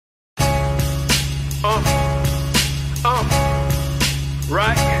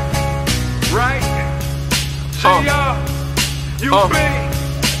Right.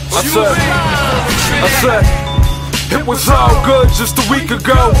 I said, it was all good just a week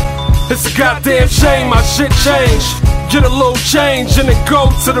ago. It's a goddamn shame my shit changed. Get a little change and it go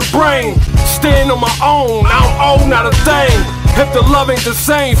to the brain. Stand on my own, I don't owe not a thing. If the love ain't the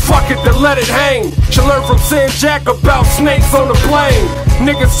same, fuck it, then let it hang. Should learn from Sam Jack about snakes on the plane.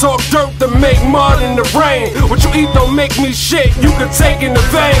 Niggas talk dirt to make mud in the rain. What you eat don't make me shit, you can take in the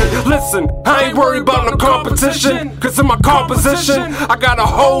vein. Listen, I ain't worried about no competition, cause in my composition, I got a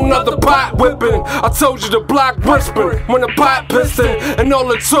whole nother pot whipping. I told you the block whispering when the pot pissing, and all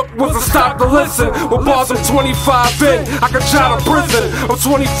it took was a stop to listen. With bars I'm 25 in, I can try to prison. I'm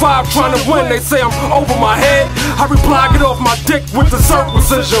 25 trying to win, they say I'm over my head. I reply, get off my dick with the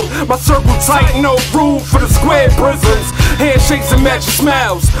circumcision. My circle tight, no room for the square prisons. Handshakes and matching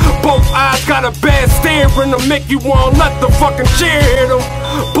smiles. Both eyes got a bad stare in them, make you wanna let the fucking chair hit them.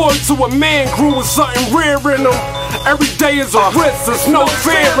 Boy, to a man grew with something rare in them. Every day is a risk, there's no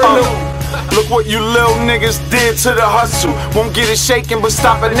fear in them. Look what you little niggas did to the hustle. Won't get it shaken, but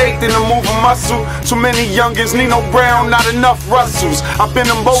stop at Nathan to move a muscle. Too many youngins, Nino Brown, not enough Russells. I've been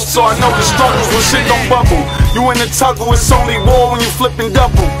in both, so I know the struggles when shit don't bubble. You in the tuggle, it's only war when you flipping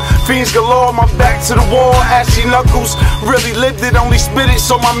double. Fiends galore, my back to the wall, ashy knuckles. Really lived it, only spit it,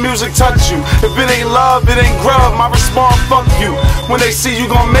 so my music touch you. If it ain't love, it ain't grub, my response, fuck you. When they see you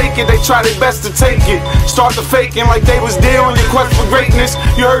gon' make it, they try their best to take it. Start to faking like they was there on your quest for greatness.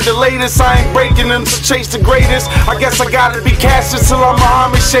 You heard the latest, I ain't breaking them to chase the greatest. I guess I gotta be cashless till I'm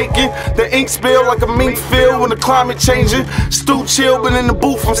Muhammad shaking. The ink spill like a mink field when the climate changing. Stu chill, but in the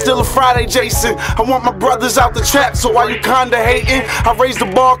booth I'm still a Friday Jason. I want my brothers out the trap, so why you kinda hating? I raised the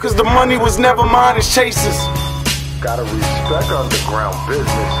bar cause the money was never mine, it's Chase's. Gotta respect underground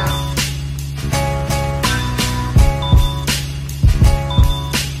business.